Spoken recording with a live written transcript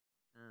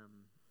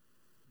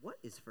What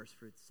is First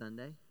Fruits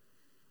Sunday?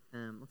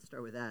 Let's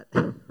start with that.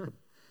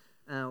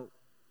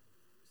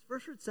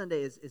 First Fruits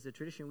Sunday is a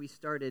tradition we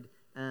started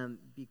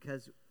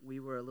because we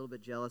were a little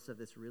bit jealous of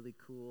this really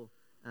cool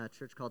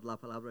church called La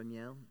Palabra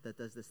Miel that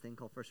does this thing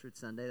called First Fruits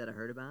Sunday that I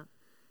heard about.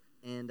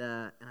 And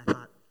I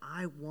thought,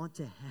 I want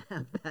to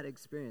have that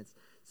experience.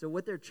 So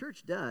what their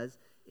church does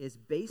is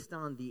based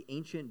on the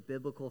ancient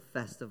biblical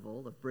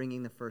festival of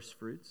bringing the first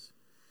fruits.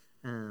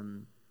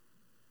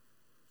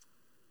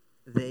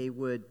 They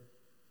would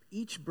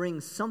each bring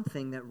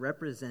something that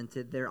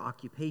represented their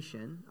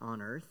occupation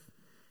on earth,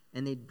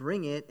 and they'd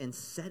bring it and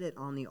set it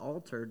on the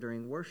altar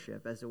during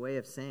worship as a way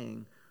of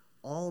saying,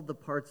 all the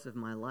parts of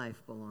my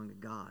life belong to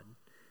God.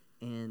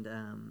 And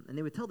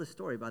they would tell the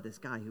story about this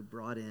guy who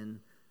brought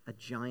in a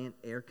giant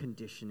air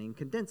conditioning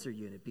condenser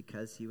unit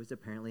because he was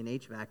apparently an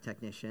HVAC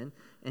technician,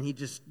 and he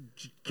just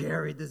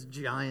carried this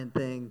giant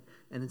thing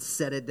and then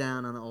set it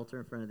down on the altar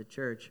in front of the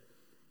church.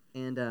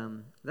 And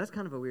that's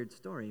kind of a weird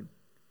story.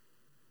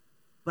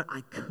 But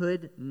I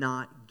could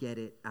not get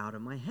it out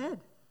of my head.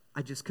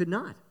 I just could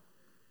not.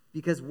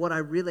 Because what I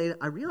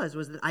realized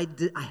was that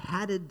I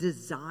had a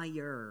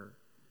desire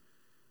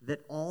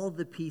that all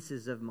the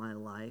pieces of my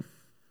life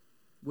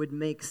would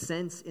make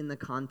sense in the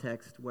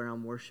context where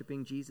I'm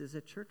worshiping Jesus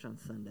at church on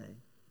Sunday,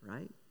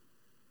 right?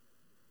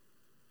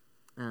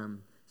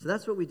 So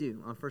that's what we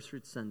do on First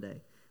Fruits Sunday.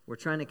 We're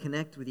trying to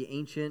connect with the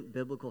ancient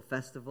biblical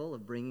festival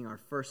of bringing our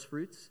first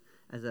fruits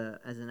as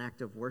an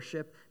act of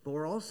worship, but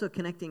we're also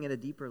connecting at a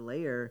deeper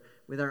layer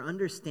with our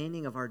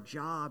understanding of our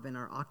job and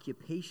our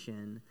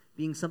occupation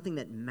being something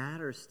that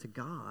matters to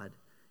God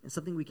and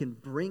something we can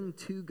bring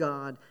to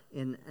God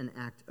in an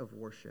act of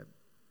worship.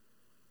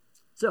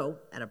 So,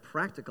 at a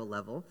practical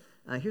level,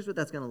 here's what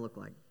that's going to look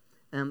like.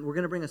 We're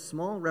going to bring a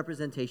small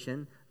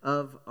representation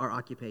of our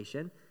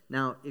occupation.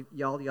 Now, if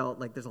y'all,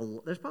 like,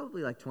 there's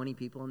probably like 20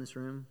 people in this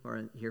room who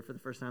are here for the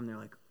first time. They're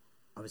like,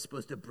 I was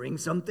supposed to bring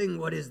something?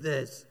 What is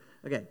this?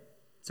 Okay,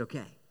 it's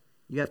okay.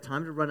 You have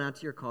time to run out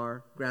to your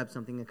car, grab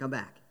something, and come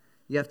back.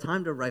 You have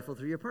time to rifle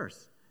through your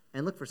purse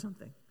and look for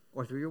something,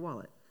 or through your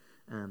wallet.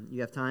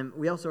 You have time.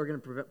 We also are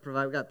going to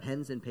provide, we've got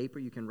pens and paper.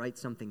 You can write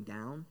something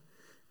down.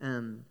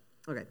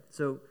 Okay,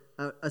 so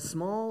a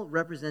small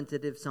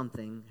representative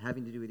something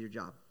having to do with your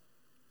job.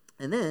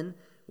 And then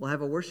we'll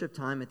have a worship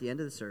time at the end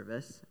of the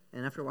service,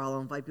 and after a while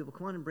I'll invite people,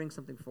 come on and bring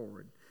something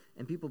forward.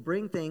 And people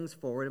bring things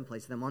forward and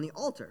place them on the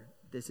altar.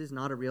 This is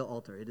not a real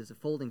altar. It is a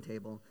folding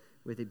table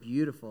with a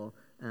beautiful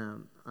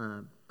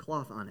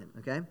cloth on it,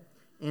 okay?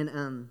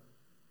 And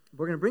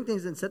we're going to bring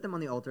things and set them on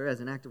the altar as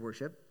an act of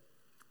worship.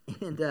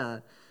 And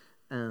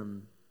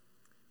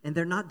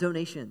they're not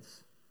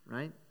donations,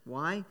 right?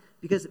 Why?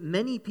 Because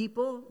many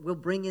people will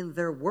bring in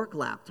their work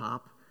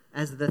laptop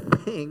as the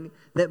thing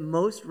that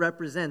most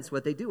represents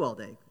what they do all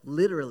day,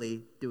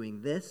 literally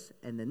doing this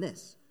and then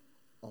this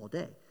all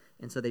day.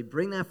 And so they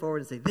bring that forward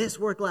and say, this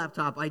work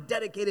laptop, I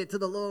dedicate it to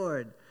the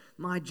Lord.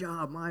 My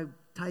job, my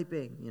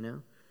typing, you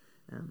know.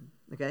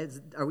 Okay,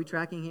 are we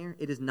tracking here?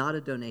 It is not a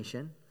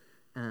donation.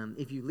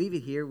 If you leave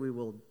it here, we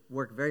will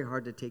work very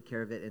hard to take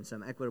care of it in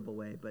some equitable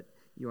way, but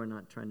you are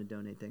not trying to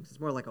donate things. It's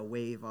more like a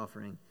wave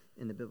offering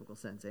in the biblical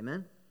sense.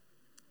 Amen?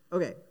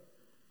 Okay,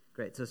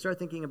 great. So start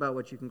thinking about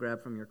what you can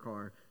grab from your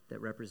car that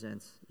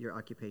represents your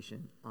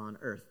occupation on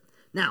earth.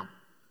 Now,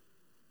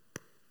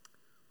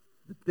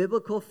 the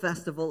biblical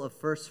festival of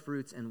first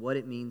fruits and what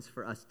it means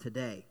for us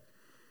today.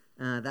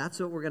 That's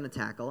what we're going to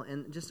tackle.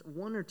 And just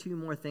one or two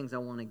more things I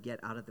want to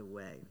get out of the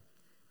way.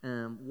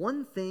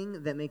 One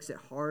thing that makes it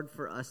hard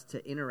for us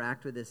to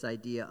interact with this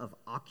idea of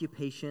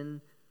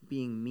occupation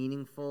being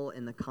meaningful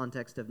in the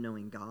context of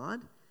knowing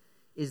God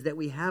is that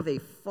we have a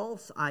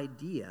false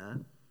idea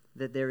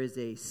that there is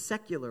a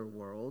secular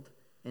world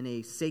and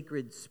a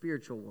sacred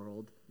spiritual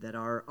world that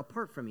are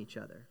apart from each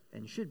other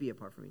and should be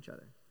apart from each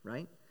other,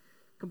 right?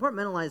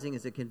 Compartmentalizing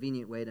is a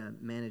convenient way to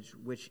manage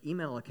which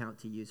email account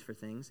to use for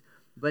things,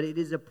 but it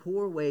is a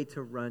poor way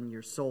to run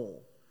your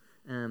soul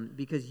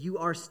because you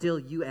are still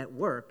you at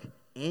work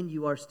and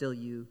you are still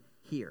you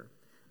here.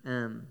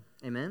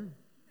 Amen?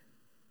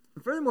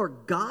 Furthermore,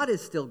 God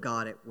is still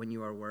God when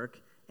you are at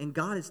work, and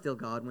God is still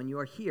God when you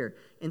are here.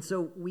 And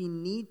so we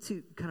need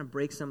to kind of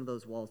break some of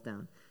those walls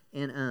down.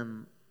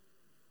 And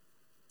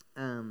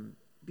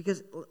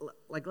because,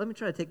 like, let me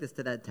try to take this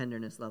to that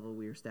tenderness level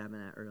we were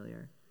stabbing at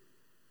earlier.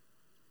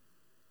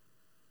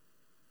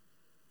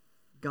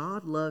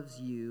 God loves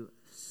you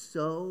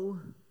so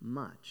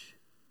much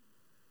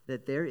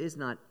that there is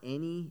not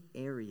any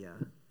area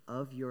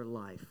of your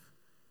life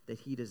that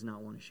he does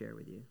not want to share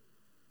with you.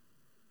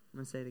 I'm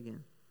going to say it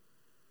again.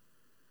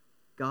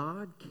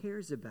 God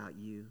cares about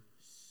you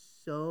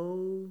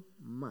so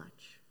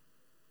much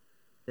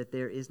that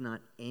there is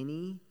not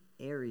any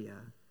area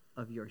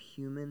of your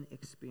human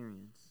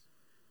experience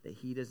that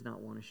he does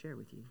not want to share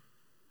with you.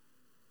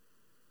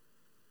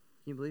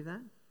 Can you believe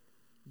that?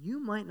 You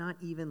might not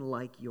even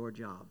like your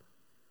job,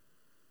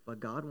 but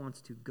God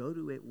wants to go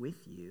to it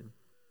with you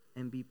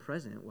and be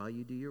present while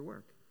you do your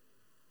work.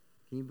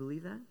 Can you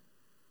believe that?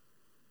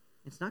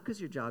 It's not because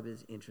your job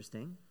is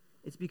interesting.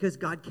 It's because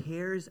God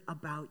cares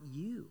about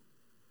you.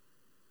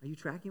 Are you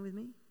tracking with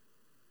me?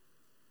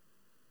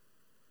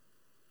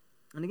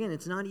 And again,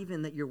 it's not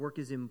even that your work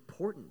is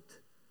important.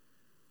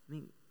 I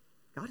mean,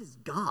 God is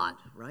God,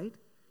 right?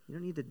 You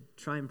don't need to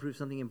try and prove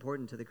something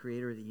important to the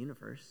creator of the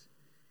universe.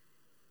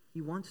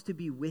 He wants to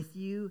be with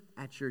you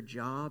at your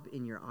job,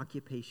 in your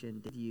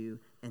occupation, with you,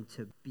 and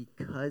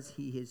because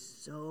he is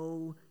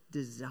so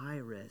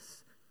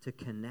desirous to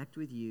connect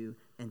with you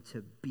and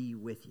to be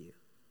with you,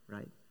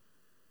 right?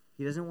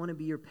 He doesn't want to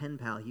be your pen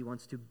pal. He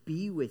wants to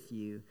be with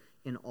you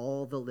in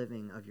all the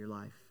living of your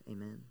life.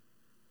 Amen.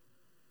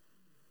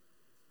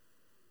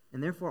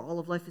 And therefore, all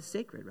of life is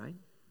sacred, right?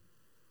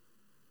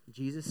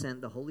 Jesus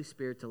sent the Holy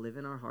Spirit to live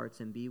in our hearts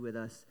and be with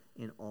us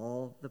in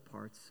all the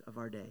parts of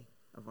our day,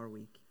 of our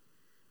week.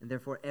 And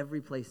therefore,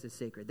 every place is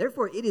sacred.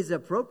 Therefore, it is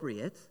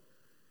appropriate.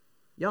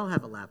 Y'all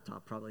have a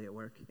laptop probably at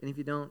work. And if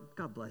you don't,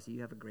 God bless you.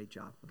 You have a great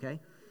job, okay?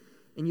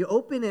 And you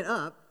open it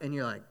up, and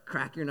you're like,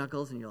 crack your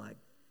knuckles, and you're like,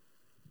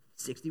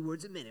 60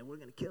 words a minute. We're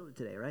going to kill it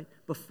today, right?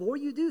 Before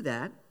you do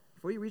that,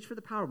 before you reach for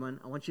the power button,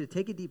 I want you to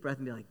take a deep breath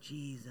and be like,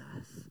 Jesus,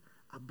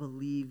 I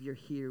believe you're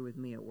here with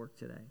me at work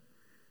today.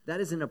 That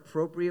is an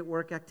appropriate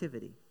work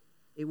activity.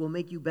 It will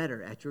make you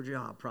better at your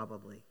job,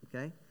 probably,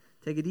 okay?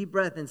 Take a deep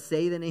breath and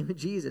say the name of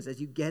Jesus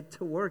as you get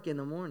to work in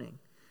the morning.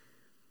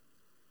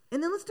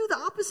 And then let's do the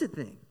opposite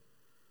thing,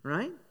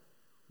 right?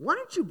 Why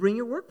don't you bring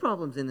your work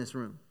problems in this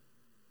room?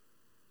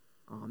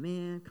 Oh,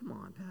 man, come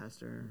on,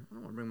 Pastor. I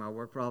don't want to bring my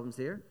work problems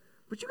here.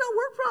 But you got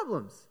work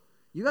problems.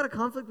 You got a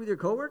conflict with your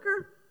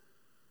coworker?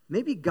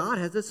 Maybe God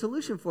has a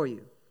solution for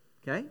you,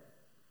 okay?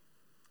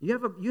 You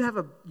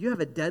have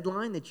a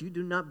deadline that you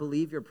do not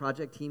believe your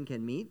project team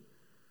can meet.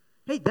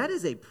 Hey, that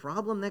is a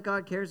problem that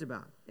God cares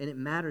about, and it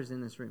matters in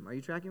this room. Are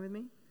you tracking with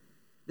me?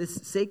 This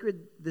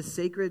sacred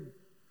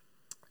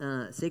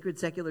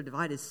secular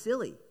divide is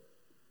silly,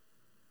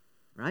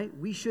 right?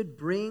 We should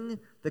bring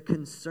the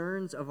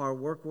concerns of our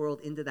work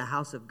world into the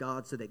house of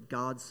God so that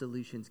God's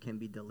solutions can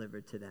be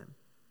delivered to them.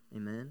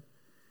 Amen.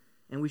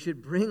 And we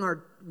should bring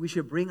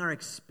our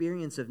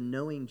experience of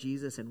knowing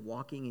Jesus and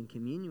walking in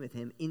communion with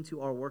him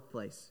into our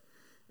workplace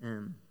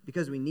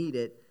because we need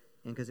it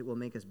and because it will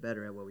make us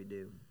better at what we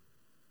do.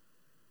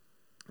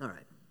 All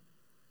right.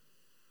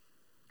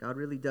 God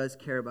really does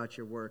care about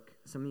your work.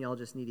 Some of y'all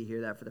just need to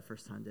hear that for the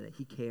first time today.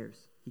 He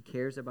cares. He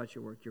cares about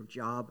your work. Your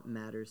job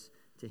matters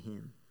to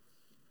him.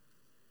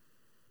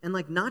 And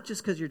not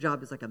just because your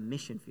job is like a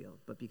mission field,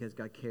 but because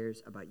God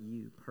cares about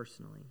you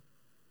personally.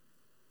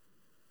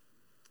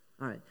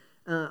 All right.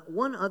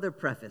 One other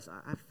preface.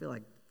 I feel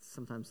like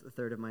sometimes a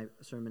third of my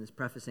sermon is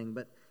prefacing,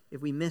 but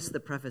if we miss the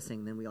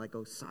prefacing, then we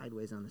go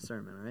sideways on the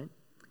sermon, all right?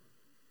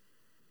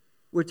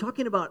 We're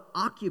talking about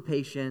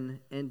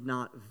occupation and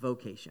not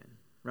vocation,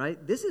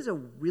 right? This is a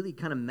really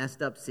kind of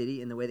messed up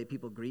city in the way that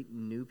people greet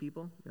new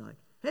people. They're like,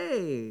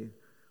 hey,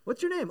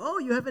 what's your name? Oh,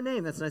 you have a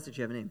name. That's nice that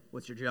you have a name.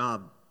 What's your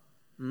job?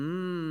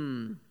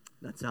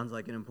 That sounds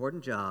like an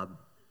important job.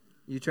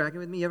 You tracking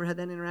with me? You ever had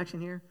that interaction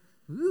here?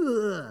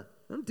 Ugh,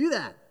 don't do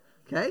that.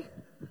 Okay?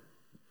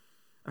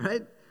 All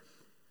right?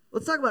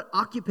 Let's talk about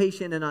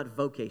occupation and not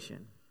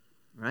vocation,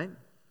 right?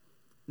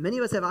 Many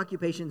of us have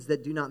occupations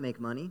that do not make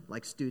money,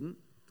 like student.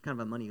 It's kind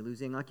of a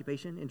money-losing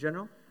occupation in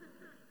general,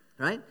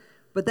 right?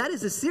 But that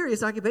is a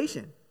serious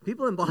occupation.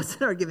 People in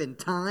Boston are given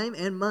time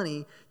and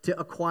money to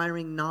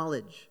acquiring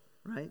knowledge,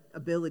 right?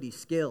 Ability,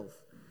 skills.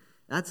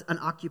 That's an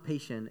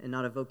occupation and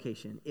not a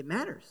vocation. It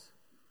matters.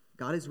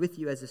 God is with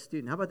you as a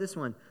student. How about this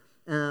one?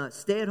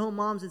 Stay-at-home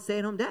moms and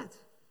stay-at-home dads,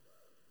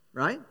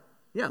 right?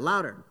 Yeah,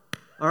 louder.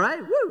 All right?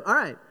 Woo! All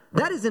right.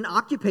 That is an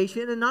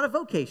occupation and not a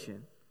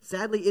vocation.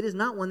 Sadly, it is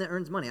not one that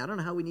earns money. I don't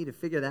know how we need to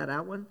figure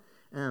that one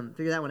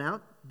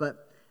out,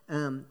 but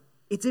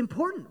it's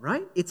important,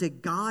 right? It's a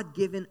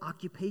God-given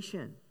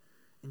occupation,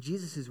 and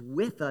Jesus is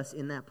with us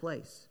in that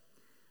place.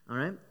 All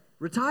right?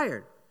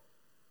 Retired,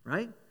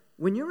 right?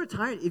 When you're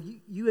retired, if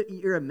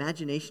your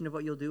imagination of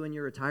what you'll do when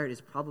you're retired is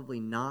probably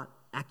not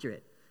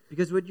accurate,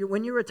 because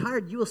when you're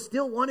retired, you will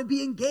still want to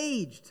be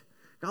engaged.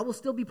 God will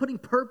still be putting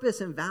purpose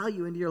and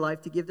value into your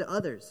life to give to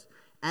others.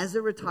 As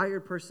a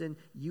retired person,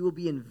 you will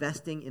be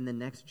investing in the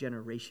next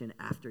generation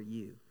after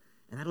you.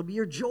 And that'll be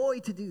your joy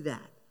to do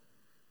that,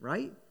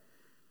 right?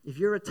 If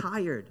you're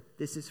retired,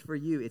 this is for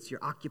you. It's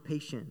your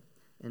occupation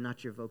and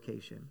not your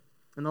vocation.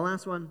 And the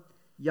last one,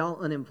 y'all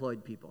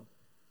unemployed people.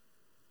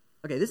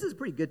 Okay, this is a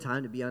pretty good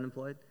time to be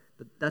unemployed,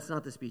 but that's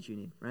not the speech you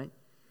need, right?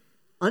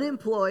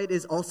 Unemployed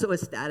is also a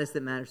status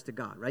that matters to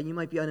God, right? You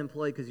might be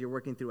unemployed because you're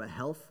working through a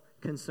health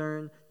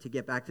concern to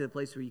get back to the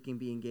place where you can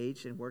be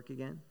engaged and work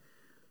again.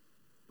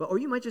 Or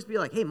you might just be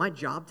like, hey, my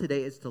job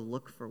today is to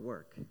look for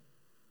work.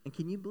 And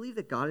can you believe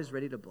that God is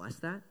ready to bless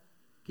that?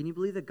 Can you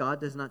believe that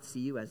God does not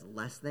see you as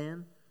less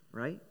than,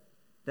 right?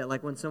 That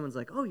when someone's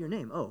like, oh, your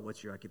name, oh,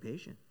 what's your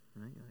occupation?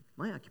 Right? You're like,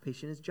 my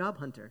occupation is job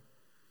hunter.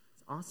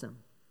 It's awesome,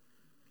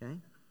 okay?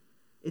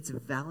 It's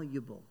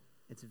valuable.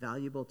 It's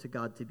valuable to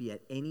God to be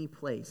at any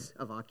place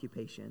of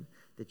occupation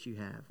that you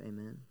have.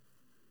 Amen.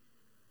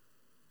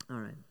 All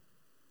right.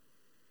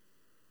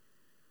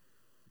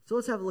 So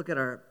let's have a look at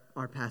our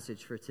our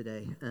passage for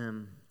today.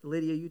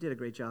 Lydia, you did a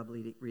great job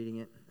reading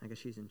it. I guess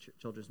she's in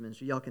children's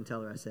ministry. Y'all can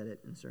tell her I said it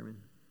in sermon.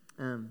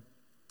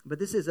 But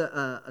this is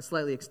a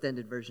slightly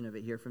extended version of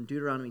it here from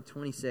Deuteronomy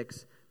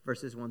 26,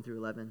 verses 1 through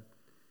 11.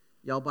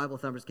 Y'all Bible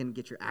thumpers can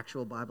get your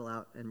actual Bible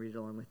out and read it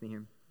along with me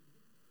here.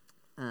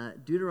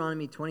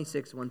 Deuteronomy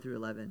 26, 1 through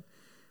 11.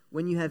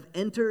 When you have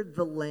entered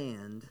the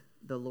land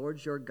the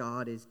Lord your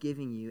God is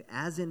giving you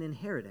as an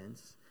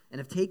inheritance, and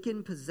have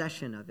taken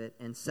possession of it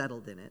and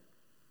settled in it.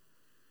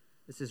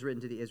 This is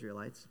written to the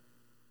Israelites.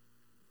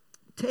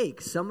 Take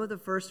some of the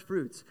first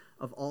fruits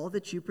of all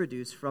that you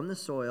produce from the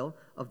soil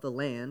of the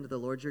land the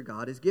Lord your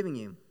God is giving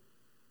you,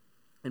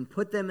 and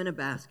put them in a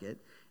basket,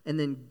 and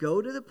then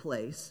go to the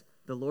place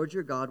the Lord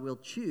your God will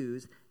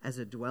choose as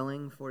a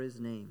dwelling for his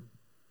name.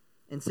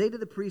 And say to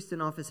the priest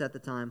in office at the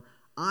time,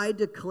 I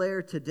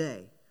declare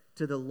today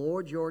to the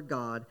Lord your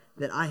God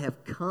that I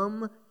have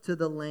come to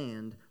the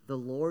land the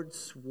Lord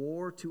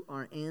swore to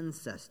our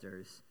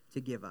ancestors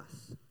to give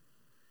us.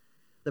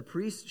 The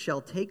priest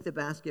shall take the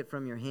basket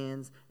from your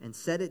hands and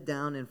set it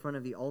down in front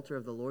of the altar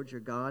of the Lord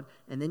your God,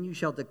 and then you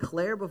shall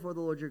declare before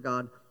the Lord your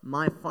God,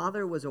 my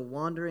father was a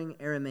wandering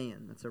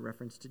Aramaean. That's a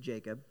reference to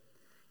Jacob.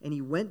 And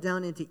he went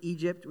down into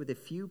Egypt with a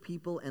few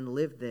people and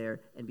lived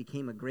there and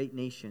became a great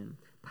nation,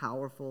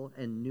 powerful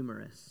and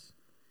numerous.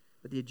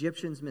 But the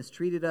Egyptians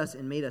mistreated us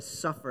and made us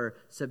suffer,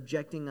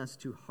 subjecting us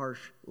to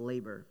harsh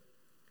labor.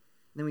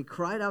 Then we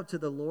cried out to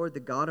the Lord, the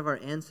God of our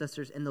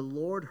ancestors, and the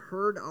Lord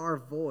heard our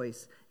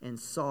voice and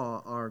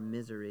saw our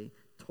misery,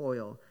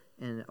 toil,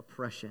 and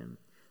oppression.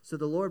 So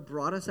the Lord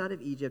brought us out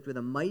of Egypt with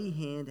a mighty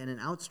hand and an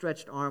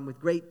outstretched arm, with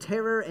great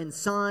terror and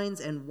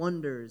signs and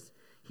wonders.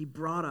 He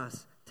brought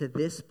us to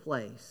this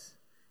place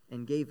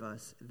and gave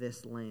us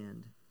this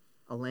land,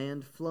 a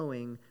land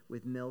flowing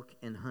with milk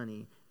and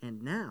honey.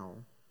 And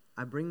now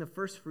I bring the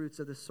first fruits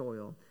of the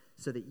soil,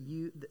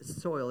 the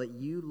soil that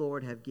you,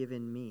 Lord, have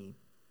given me.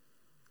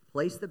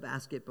 Place the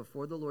basket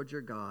before the Lord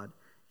your God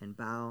and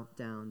bow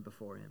down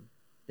before him.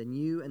 Then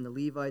you and the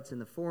Levites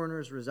and the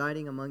foreigners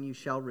residing among you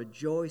shall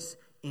rejoice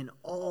in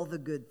all the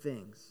good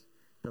things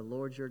the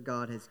Lord your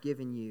God has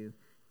given you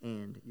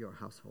and your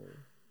household.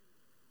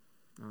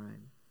 All right.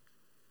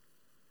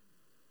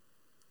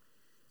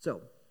 So,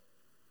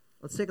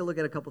 let's take a look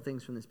at a couple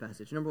things from this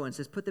passage. Number one, it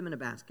says put them in a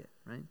basket,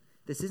 right?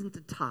 This isn't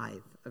a tithe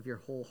of your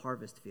whole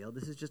harvest field.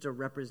 This is just a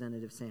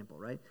representative sample,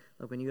 right?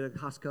 Like when you go to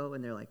Costco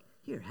and they're like,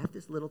 here, have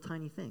this little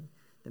tiny thing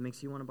that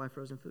makes you want to buy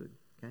frozen food,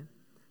 okay?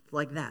 It's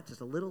like that, just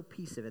a little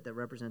piece of it that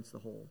represents the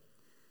whole.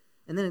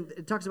 And then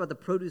it talks about the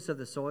produce of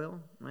the soil,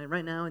 right?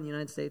 Right now in the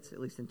United States, at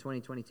least in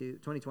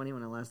 2020,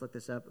 when I last looked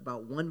this up,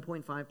 about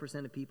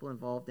 1.5% of people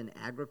involved in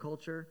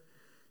agriculture.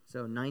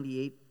 So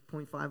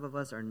 98.5 of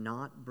us are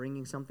not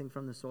bringing something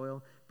from the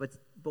soil. But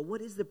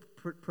what is the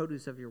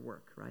produce of your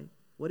work, right?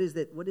 What is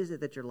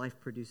it that your life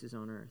produces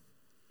on earth?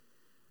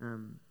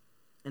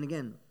 And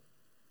again,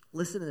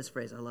 listen to this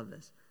phrase. I love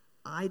this.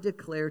 I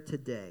declare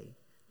today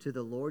to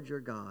the Lord your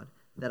God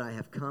that I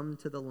have come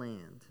to the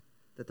land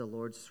that the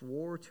Lord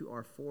swore to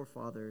our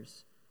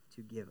forefathers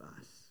to give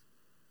us.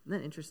 Isn't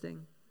that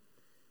interesting?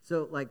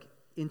 So, like,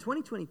 in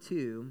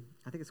 2022,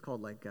 I think it's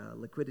called, like,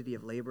 liquidity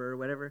of labor or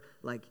whatever.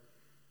 Like,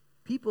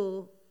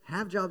 people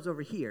have jobs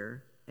over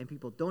here, and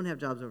people don't have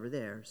jobs over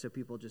there, so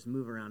people just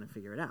move around and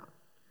figure it out.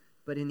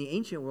 But in the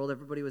ancient world,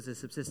 everybody was a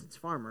subsistence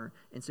farmer,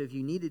 and so if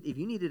you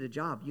needed a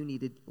job, you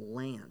needed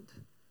land.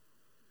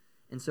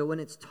 And so when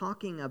it's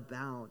talking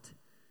about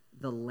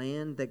the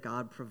land that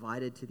God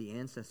provided to the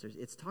ancestors,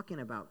 it's talking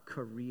about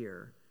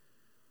career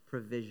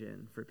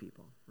provision for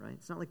people, right?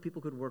 It's not like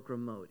people could work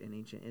remote in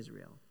ancient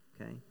Israel,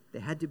 okay? They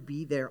had to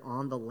be there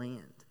on the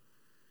land.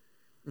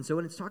 And so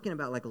when it's talking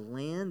about like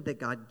land that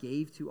God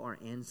gave to our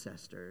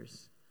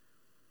ancestors,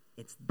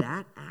 it's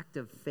that act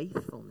of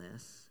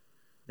faithfulness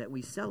that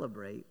we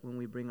celebrate when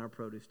we bring our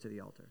produce to the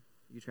altar.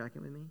 Are you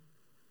tracking with me?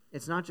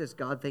 It's not just,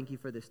 God, thank you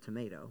for this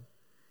tomato.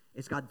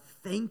 It's, God,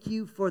 thank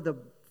you for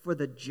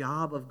the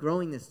job of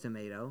growing this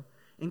tomato.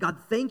 And God,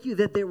 thank you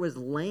that there was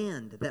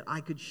land that I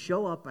could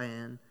show up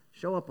on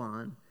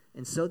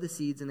and sow the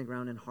seeds in the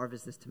ground and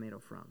harvest this tomato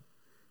from.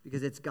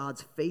 Because it's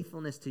God's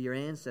faithfulness to your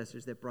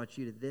ancestors that brought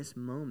you to this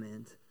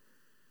moment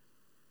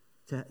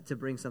to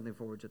bring something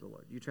forward to the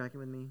Lord. You tracking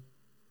with me?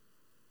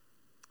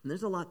 And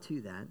there's a lot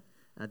to that.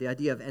 The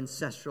idea of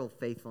ancestral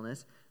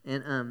faithfulness.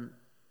 And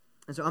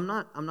so I'm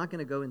not going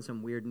to go in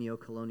some weird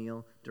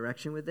neo-colonial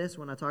direction with this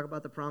when I talk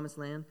about the promised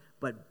land,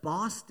 but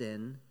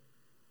Boston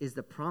is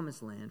the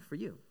promised land for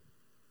you.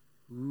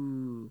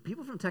 Ooh,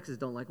 people from Texas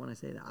don't like when I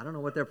say that. I don't know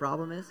what their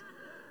problem is.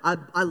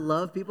 I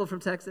love people from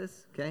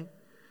Texas, okay?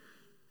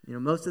 You know,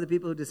 most of the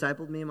people who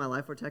discipled me in my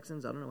life were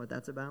Texans. I don't know what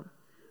that's about.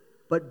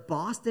 But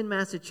Boston,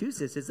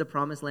 Massachusetts is the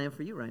promised land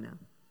for you right now.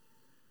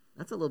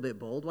 That's a little bit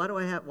bold. Why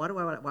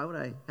would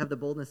I have the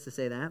boldness to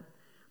say that?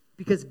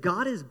 Because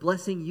God is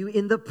blessing you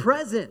in the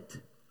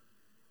present.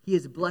 He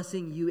is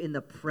blessing you in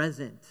the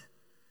present.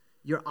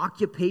 Your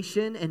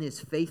occupation and his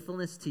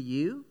faithfulness to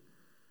you,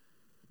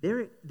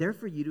 they're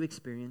for you to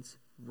experience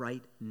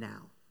right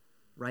now.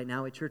 Right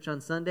now at church on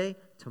Sunday,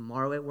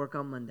 tomorrow at work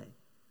on Monday.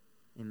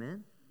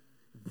 Amen?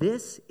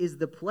 This is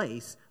the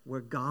place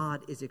where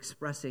God is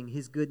expressing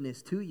his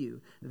goodness to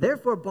you.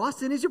 Therefore,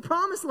 Boston is your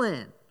promised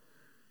land.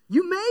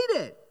 You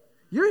made it.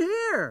 You're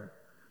here.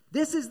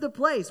 This is the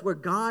place where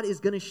God is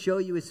going to show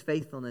you his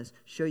faithfulness,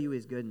 show you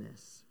his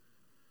goodness.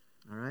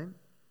 All right?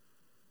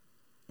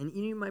 And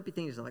you might be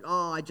thinking, like,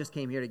 oh, I just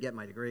came here to get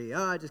my degree.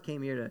 Oh, I just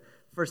came here to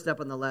first step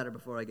on the ladder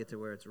before I get to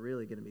where it's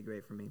really going to be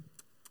great for me.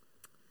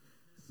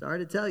 Sorry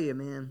to tell you,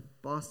 man,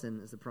 Boston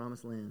is the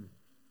promised land.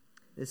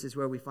 This is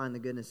where we find the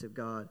goodness of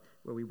God,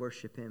 where we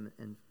worship him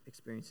and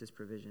experience his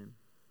provision.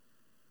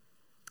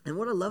 And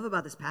what I love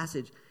about this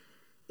passage,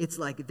 it's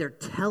like they're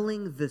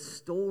telling the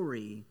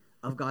story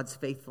of God's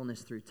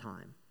faithfulness through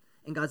time.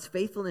 And God's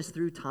faithfulness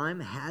through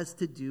time has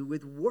to do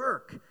with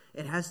work.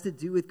 It has to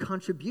do with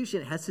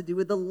contribution. It has to do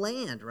with the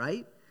land,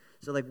 right?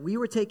 So like we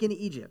were taken to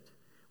Egypt.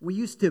 We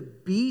used to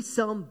be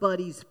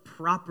somebody's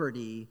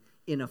property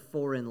in a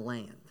foreign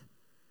land.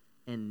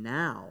 And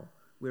now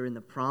we're in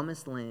the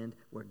promised land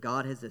where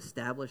God has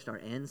established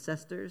our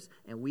ancestors,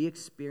 and we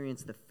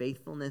experience the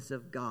faithfulness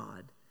of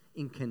God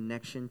in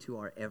connection to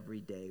our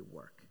everyday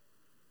work.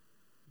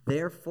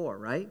 Therefore,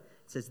 right?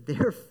 It says,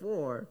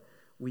 therefore,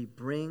 we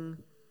bring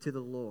to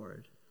the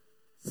Lord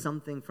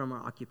something from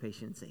our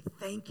occupation and say,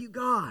 thank you,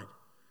 God.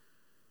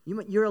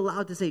 You're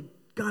allowed to say,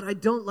 God, I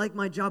don't like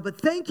my job, but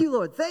thank you,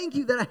 Lord. Thank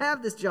you that I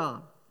have this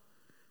job.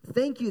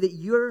 Thank you that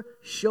you're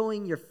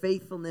showing your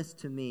faithfulness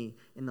to me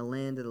in the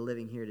land of the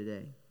living here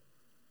today.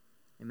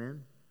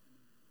 Amen?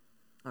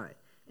 All right.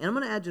 And I'm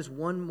going to add just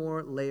one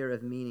more layer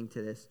of meaning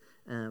to this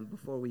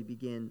before we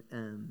begin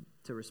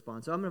to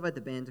respond. So I'm going to invite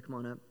the band to come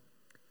on up.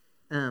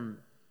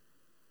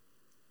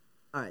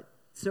 All right.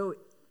 So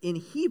in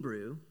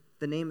Hebrew,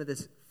 the name of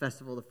this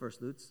festival, the first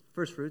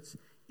fruits,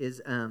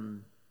 is, let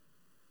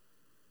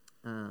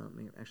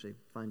me actually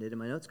find it in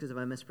my notes, because if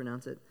I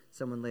mispronounce it,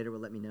 someone later will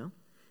let me know.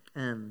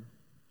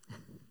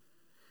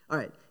 All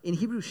right. In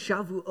Hebrew,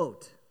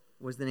 Shavuot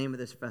was the name of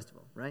this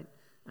festival, right?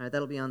 All right,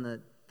 that'll be on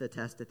the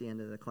test at the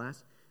end of the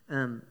class.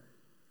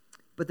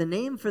 But the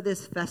name for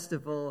this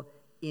festival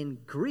in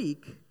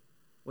Greek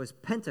was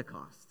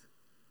Pentecost.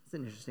 It's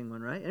an interesting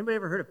one, right? Anybody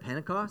ever heard of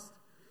Pentecost?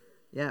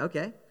 Yeah,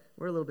 okay.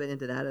 We're a little bit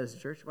into that as a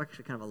church. We're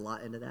actually kind of a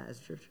lot into that as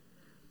a church.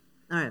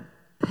 All right,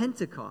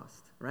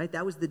 Pentecost, right?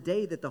 That was the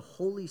day that the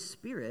Holy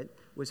Spirit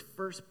was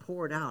first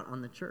poured out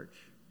on the church.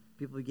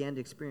 People began to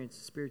experience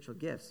spiritual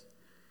gifts.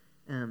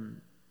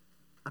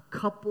 A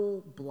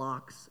couple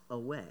blocks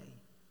away,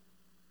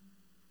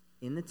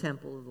 in the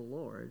temple of the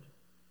Lord,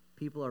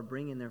 people are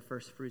bringing their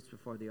first fruits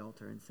before the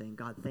altar and saying,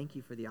 God, thank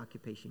you for the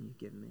occupation you've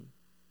given me.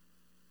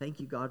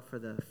 Thank you, God, for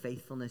the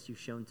faithfulness you've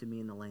shown to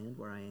me in the land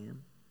where I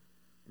am.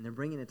 And they're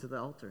bringing it to the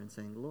altar and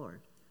saying,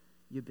 Lord,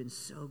 you've been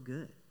so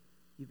good.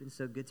 You've been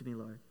so good to me,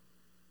 Lord.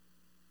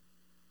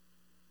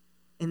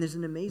 And there's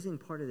an amazing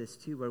part of this,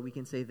 too, where we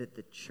can say that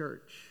the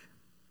church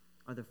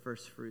are the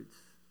first fruits,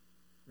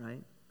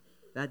 right?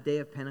 That day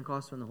of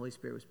Pentecost when the Holy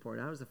Spirit was poured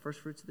out was the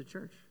first fruits of the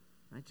church,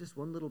 right? Just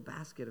one little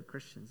basket of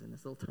Christians in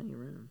this little tiny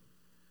room.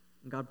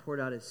 And God poured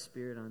out his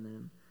Spirit on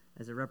them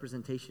as a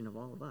representation of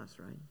all of us,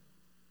 right?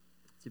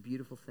 It's a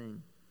beautiful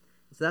thing.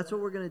 So that's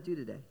what we're going to do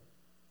today.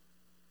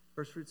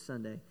 First Fruits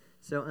Sunday.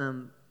 So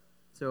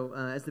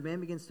as the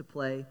band begins to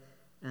play,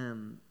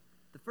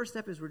 the first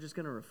step is we're just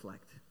going to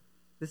reflect.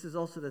 This is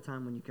also the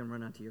time when you can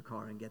run out to your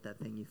car and get that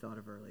thing you thought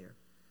of earlier.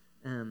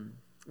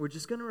 We're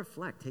just going to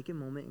reflect. Take a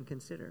moment and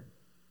consider.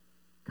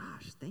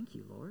 Gosh, thank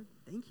you, Lord.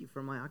 Thank you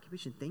for my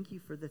occupation. Thank you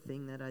for the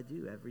thing that I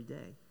do every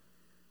day.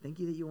 Thank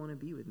you that you want to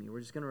be with me.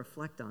 We're just going to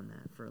reflect on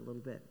that for a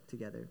little bit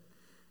together.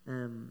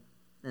 And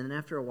then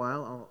after a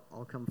while,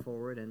 I'll come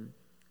forward and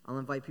I'll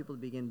invite people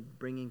to begin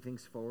bringing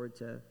things forward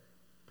to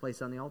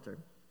place on the altar.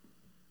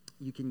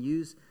 You can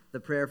use the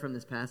prayer from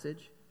this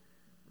passage,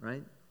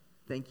 right?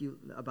 Thank you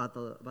about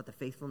the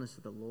faithfulness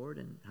of the Lord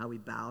and how we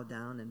bow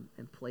down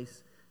and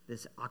place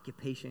this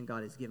occupation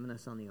God has given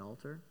us on the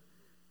altar.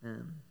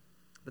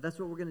 But that's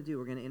what we're going to do.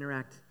 We're going to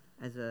interact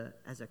as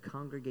a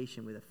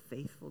congregation with a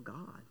faithful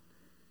God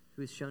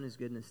who has shown his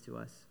goodness to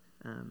us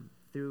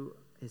through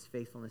his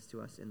faithfulness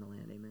to us in the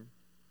land. Amen.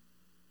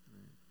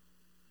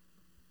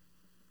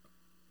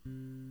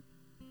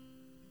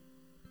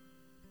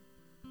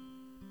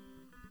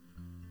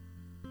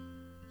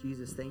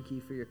 Jesus, thank you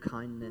for your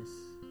kindness.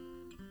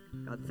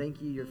 God,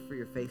 thank you for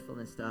your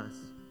faithfulness to us.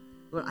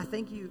 Lord, I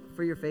thank you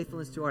for your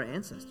faithfulness to our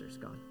ancestors,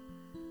 God.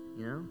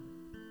 You know?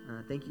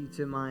 Thank you,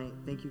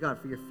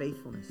 God, for your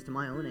faithfulness to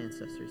my own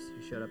ancestors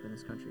who showed up in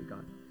this country,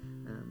 God.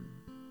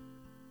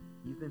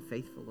 You've been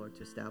faithful, Lord,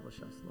 to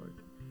establish us, Lord.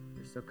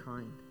 You're so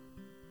kind.